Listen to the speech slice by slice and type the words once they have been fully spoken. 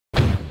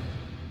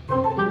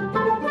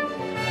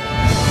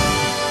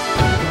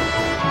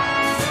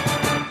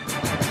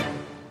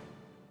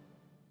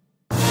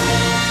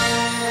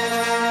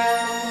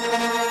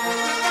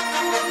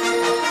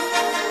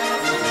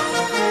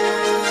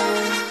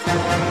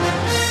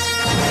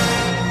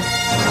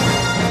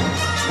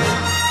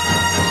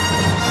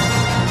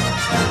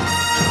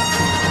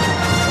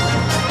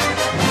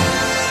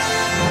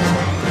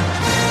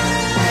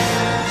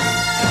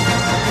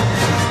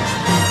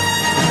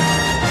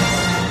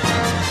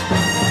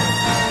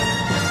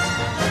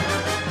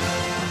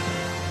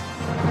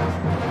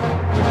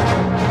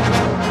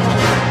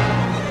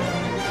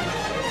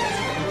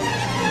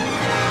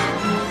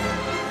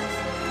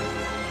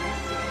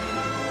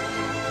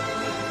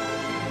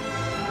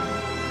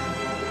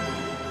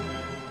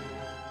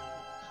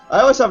I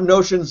always have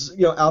notions,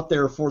 out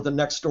there for the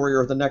next story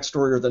or the next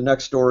story or the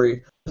next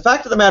story. The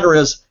fact of the matter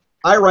is,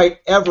 I write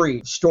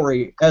every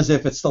story as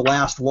if it's the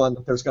last one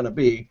that there's going to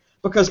be,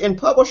 because in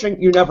publishing,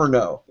 you never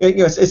know.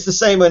 It's the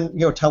same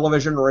in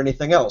television or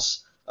anything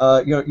else.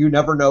 You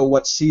never know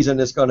what season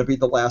is going to be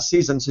the last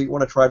season, so you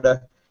want to try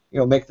to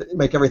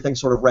make everything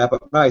sort of wrap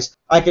up nice.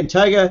 I can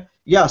tell you,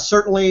 yeah,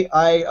 certainly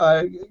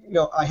I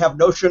have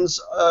notions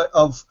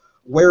of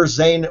where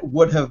Zane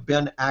would have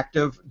been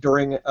active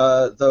during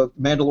the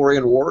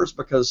Mandalorian Wars,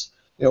 because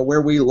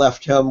where we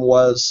left him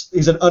was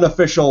he's an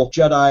unofficial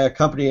Jedi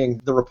accompanying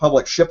the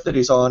Republic ship that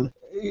he's on.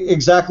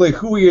 Exactly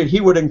who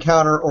he would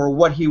encounter or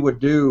what he would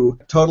do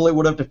totally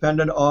would have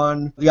depended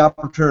on the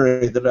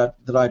opportunity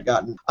that I'd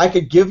gotten. I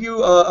could give you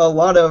a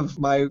lot of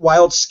my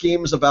wild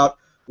schemes about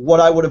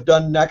what I would have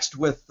done next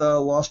with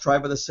Lost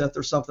Tribe of the Sith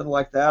or something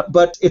like that,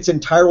 but it's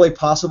entirely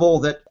possible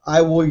that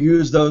I will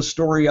use those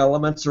story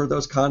elements or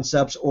those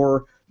concepts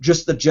or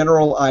just the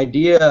general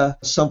idea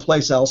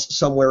someplace else,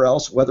 somewhere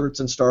else, whether it's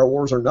in Star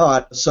Wars or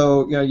not.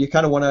 So, you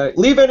kind of want to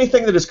leave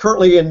anything that is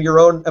currently in your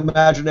own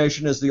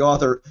imagination as the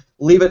author,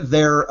 leave it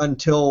there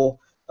until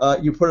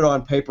you put it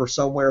on paper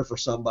somewhere for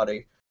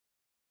somebody.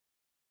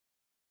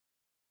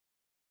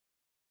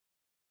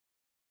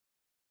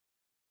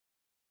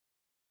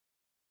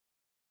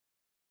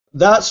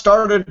 That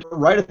started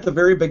right at the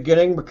very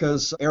beginning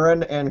because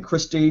Aaron and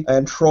Christy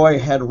and Troy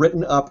had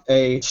written up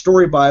a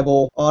story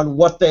Bible on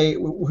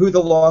who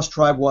the Lost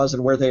Tribe was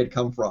and where they had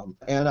come from.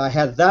 And I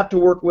had that to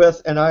work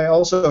with, and I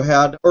also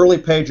had early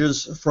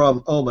pages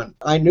from Omen.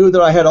 I knew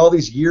that I had all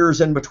these years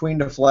in between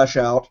to flesh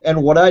out,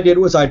 and what I did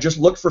was I just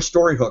looked for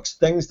story hooks,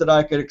 things that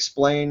I could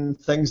explain,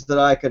 things that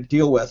I could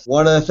deal with.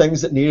 One of the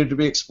things that needed to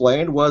be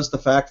explained was the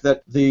fact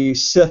that the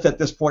Sith at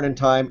this point in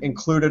time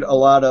included a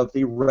lot of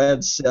the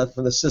red Sith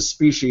and the Sith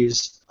species.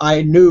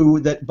 I knew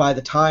that by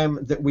the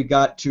time that we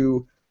got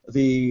to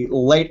the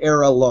late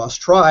era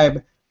Lost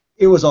Tribe,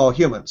 it was all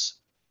humans.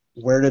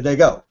 Where did they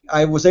go?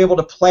 I was able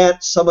to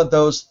plant some of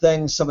those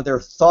things, some of their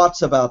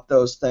thoughts about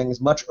those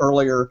things much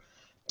earlier,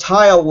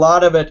 tie a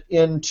lot of it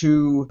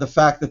into the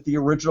fact that the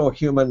original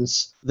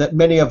humans, that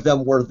many of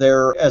them were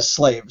there as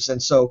slaves.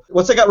 And so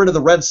once they got rid of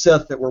the red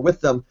Sith that were with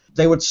them,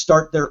 they would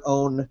start their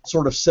own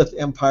sort of Sith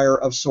empire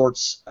of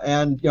sorts.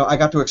 And I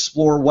got to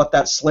explore what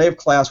that slave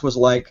class was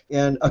like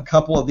in a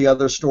couple of the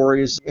other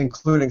stories,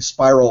 including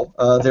Spiral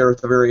there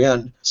at the very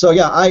end. So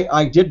yeah,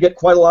 I did get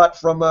quite a lot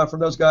from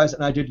those guys,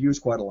 and I did use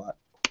quite a lot.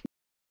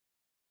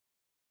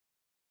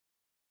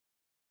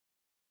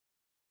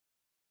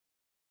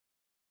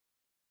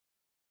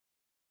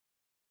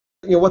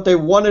 What they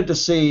wanted to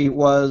see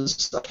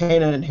was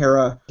Kanan and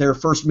Hera, their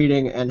first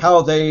meeting, and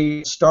how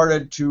they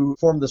started to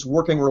form this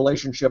working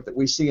relationship that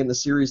we see in the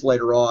series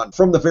later on.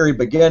 From the very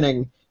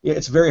beginning,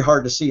 it's very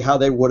hard to see how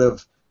they would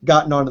have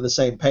gotten onto the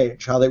same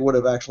page, how they would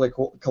have actually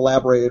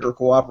collaborated or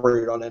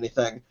cooperated on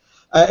anything.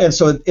 And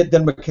so it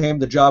then became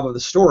the job of the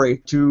story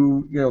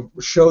to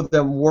show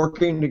them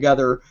working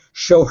together,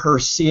 show her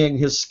seeing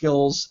his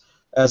skills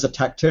as a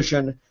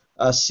tactician,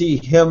 see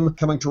him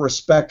coming to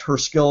respect her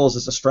skills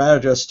as a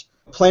strategist,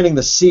 planting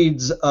the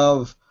seeds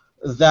of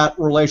that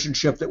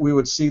relationship that we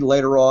would see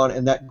later on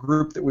and that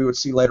group that we would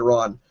see later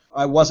on.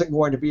 I wasn't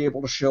going to be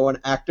able to show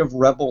an active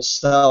rebel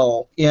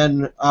cell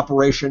in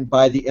operation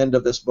by the end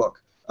of this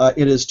book.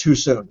 It is too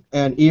soon.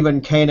 And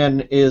even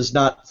Kanan is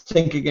not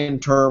thinking in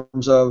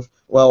terms of,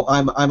 well,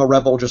 I'm a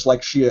rebel just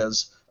like she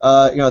is.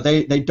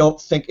 They don't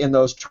think in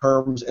those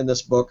terms in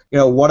this book.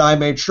 What I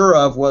made sure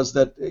of was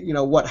that,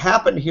 what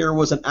happened here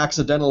was an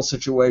accidental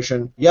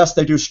situation. Yes,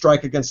 they do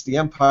strike against the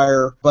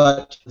Empire,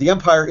 but the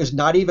Empire is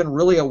not even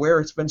really aware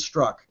it's been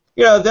struck.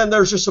 Then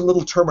there's just some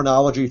little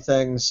terminology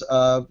things.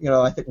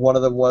 I think one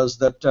of them was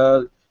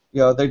that,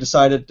 they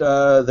decided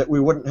that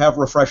we wouldn't have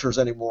refreshers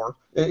anymore.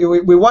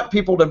 We want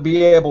people to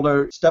be able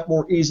to step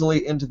more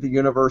easily into the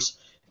universe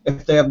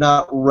if they have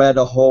not read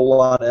a whole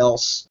lot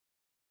else.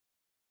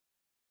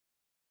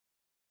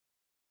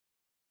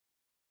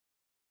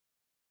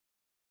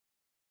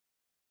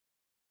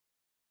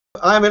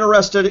 I'm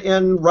interested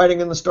in writing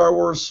in the Star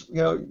Wars,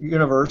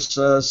 universe,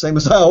 same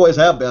as I always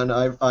have been.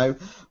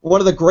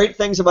 One of the great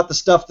things about the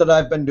stuff that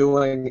I've been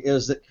doing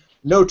is that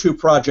no two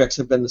projects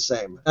have been the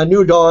same. A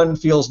New Dawn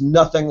feels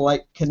nothing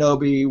like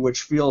Kenobi,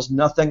 which feels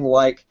nothing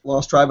like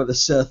Lost Tribe of the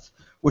Sith,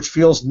 which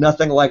feels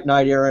nothing like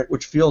Knight Errant,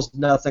 which feels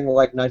nothing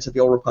like Knights of the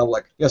Old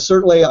Republic. Yes,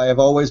 certainly I have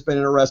always been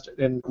interested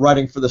in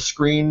writing for the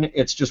screen.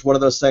 It's just one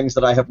of those things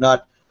that I have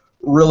not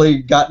really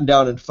gotten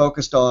down and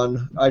focused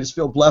on. I just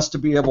feel blessed to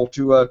be able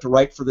to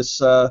write for this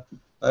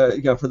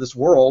for this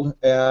world,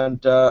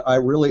 and I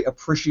really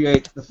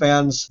appreciate the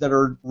fans that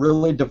are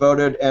really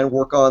devoted and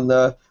work on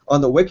the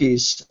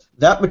wikis.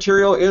 That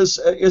material is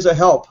a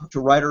help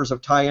to writers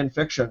of tie-in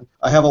fiction.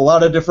 I have a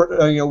lot of different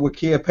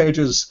Wikia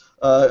pages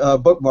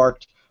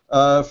bookmarked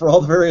for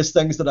all the various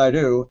things that I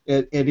do.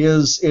 It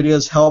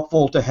is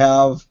helpful to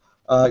have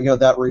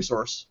that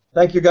resource.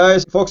 Thank you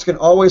guys. Folks can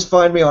always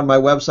find me on my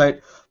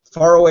website,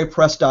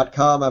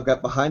 farawaypress.com. I've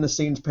got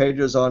behind-the-scenes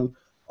pages on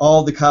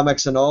all the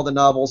comics and all the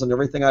novels and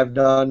everything I've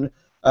done.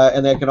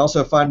 And they can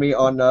also find me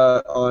on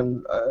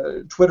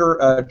Twitter,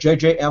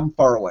 JJM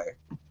Faraway.